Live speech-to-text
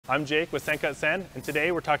I'm Jake with SendCutSend, and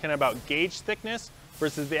today we're talking about gauge thickness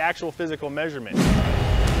versus the actual physical measurement.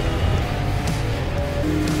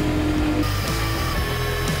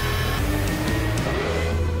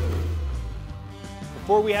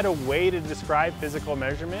 Before we had a way to describe physical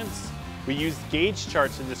measurements, we used gauge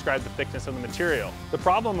charts to describe the thickness of the material. The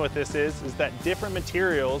problem with this is that different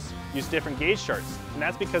materials use different gauge charts, and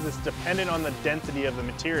that's because it's dependent on the density of the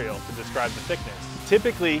material to describe the thickness.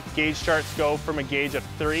 Typically, gauge charts go from a gauge of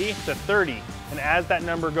 3 to 30, and as that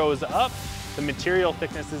number goes up, the material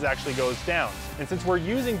thicknesses actually goes down. And since we're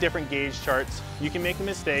using different gauge charts, you can make the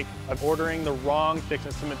mistake of ordering the wrong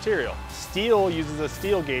thickness of material. Steel uses a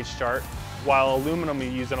steel gauge chart, while aluminum, you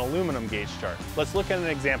use an aluminum gauge chart. Let's look at an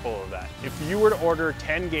example of that. If you were to order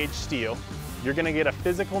 10 gauge steel, you're gonna get a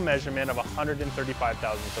physical measurement of 135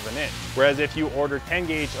 thousandths of an inch. Whereas if you order 10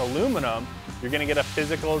 gauge aluminum, you're gonna get a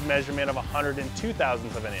physical measurement of 102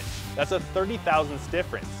 thousandths of an inch. That's a 30 thousandths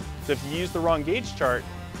difference. So if you use the wrong gauge chart,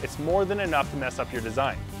 it's more than enough to mess up your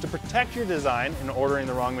design. To protect your design in ordering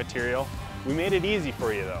the wrong material, we made it easy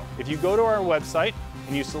for you though. If you go to our website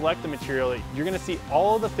and you select the material, you're gonna see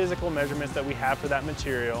all of the physical measurements that we have for that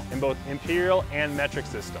material in both imperial and metric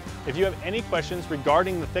system. If you have any questions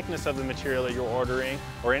regarding the thickness of the material that you're ordering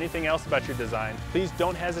or anything else about your design, please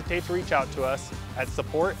don't hesitate to reach out to us at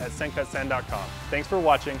support@sendcutsend.com. Thanks for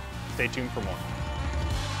watching. Stay tuned for more.